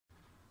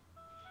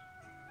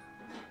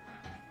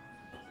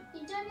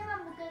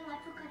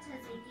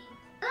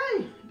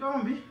Hey,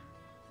 Ntombi.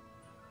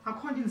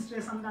 Akhona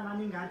in-stress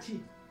amntanami ngathi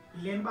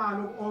le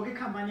mbalo oke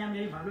company yami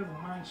yayivalwe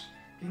ngomanje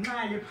ngenxa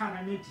yale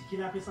paramedic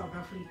lapha eSouth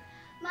Africa.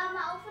 Mama,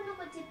 ufuna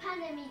ukuthi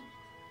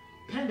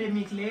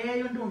pandemic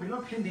leyo Ntombi,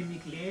 lo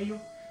pandemic leyo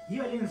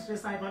yiyo le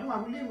stress ayi but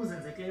ungakulingi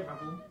uzenze clever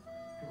kum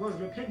because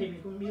lo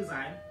pandemic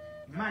umbizayo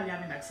imali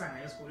yami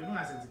ndakusanga esikoleni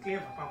ungazenzi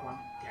clever pha kwami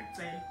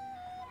ndiyakucela.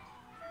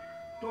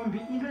 Ntombi,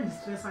 into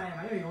endistressayo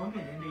ngayo yonke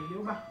le nto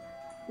yiyoba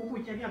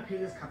ukutya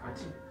kuyaphela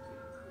esikhabhathini.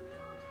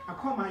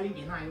 Akho mali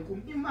ingenayo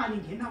kum, imali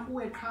ingena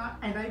kuwe qha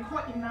and ayikho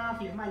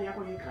enough le mali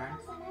yakho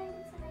yegrant.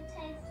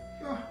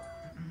 Yho,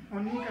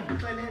 onika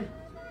ndixelele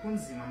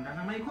kunzima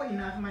mntana, ayikho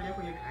enough imali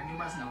yakho yegrant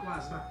yoba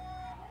singakwazi uba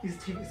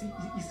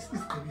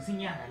isigqibisa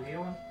inyanga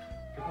leyo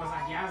because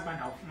andiyazi uba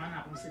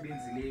ndawufumana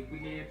umsebenzi le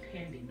kule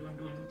phende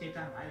ntontoni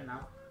uthetha ngayo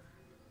nawe.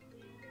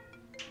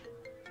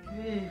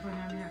 Hey, ifoni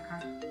yami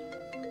iyakhala.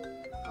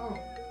 Oh,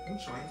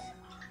 uJoyce.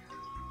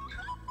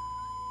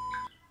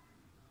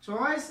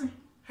 Joyce.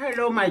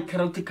 Hello, my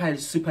chaotically,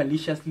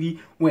 superliciously,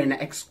 when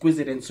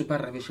exquisite and super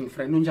ravishing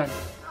friend. Unjani?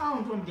 Oh,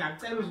 Ntombi,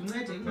 ndiyakucela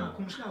uzincede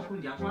ingakhumshi kakhulu,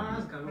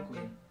 ndiyakwazi kaloku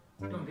wena.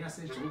 Ntombi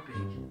yaseJoburg.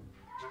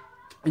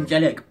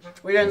 Njaleka,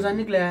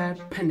 uyenzani kule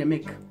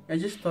pandemic? I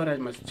just thought I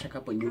must check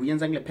up on you.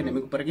 Uyenzani kule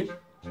pandemic upareki?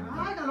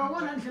 Hayi kaloku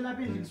wona ndlela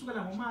lapha endlini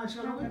kusukela ngoMarch,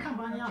 kaloku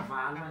ikhampani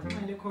yavalwa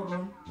ngenxa ye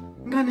corona.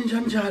 Ngani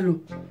njalo?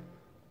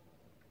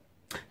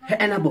 He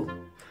enabo.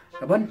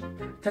 Yabona,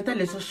 thatha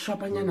leso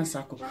shopanyana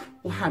sakho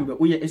uhambe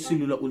uye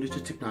eSilulo Ulutho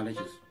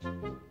Technologies.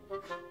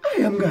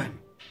 Ayamngani.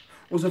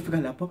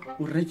 Uzofika lapho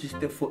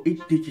uregister for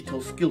 8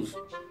 digital skills.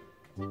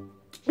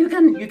 You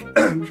can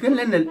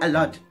learn a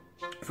lot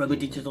from the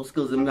digital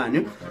skills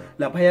mngani.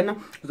 Lapha yana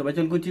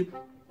uzobatshela ukuthi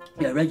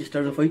you're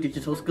registering for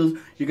digital skills,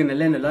 you're going to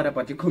learn a lot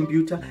about the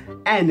computer,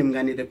 and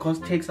the course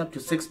takes up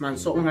to 6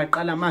 months. So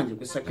ungaqala manje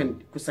ku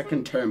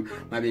second term,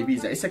 my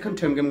babies. A second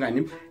term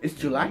is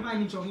July.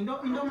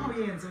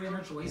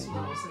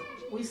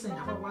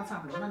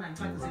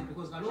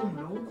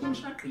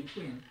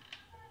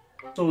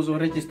 So uzo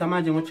register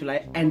manje ngo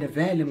July and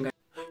vele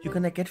you're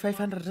going to get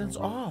 500 rands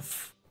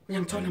off.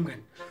 Uyangithola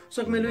mngani.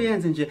 So kumele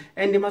uyenze nje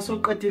and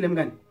masoqedile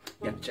mngani.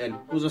 Yakutshela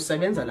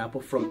uzosebenza lapho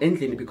from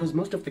endlini because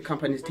most of the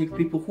companies take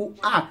people who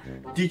are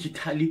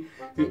digitally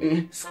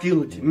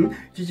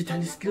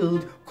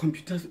skilled,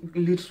 computer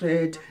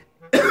literate.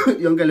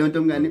 Yonke le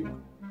nto mngani.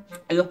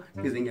 Ayo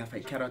ngize ngiyafa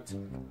icarrot.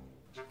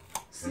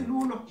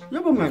 Silulo.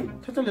 Yebo mngani,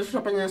 thatha leso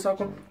shopanyana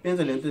sakho,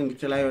 yenza le nto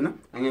engitshela yona,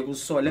 angeke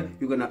usole,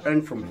 you're going to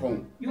earn from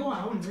home. Yo,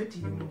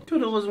 awungincedile.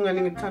 Thola ukuthi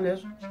mngani ngikuthanda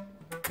leso.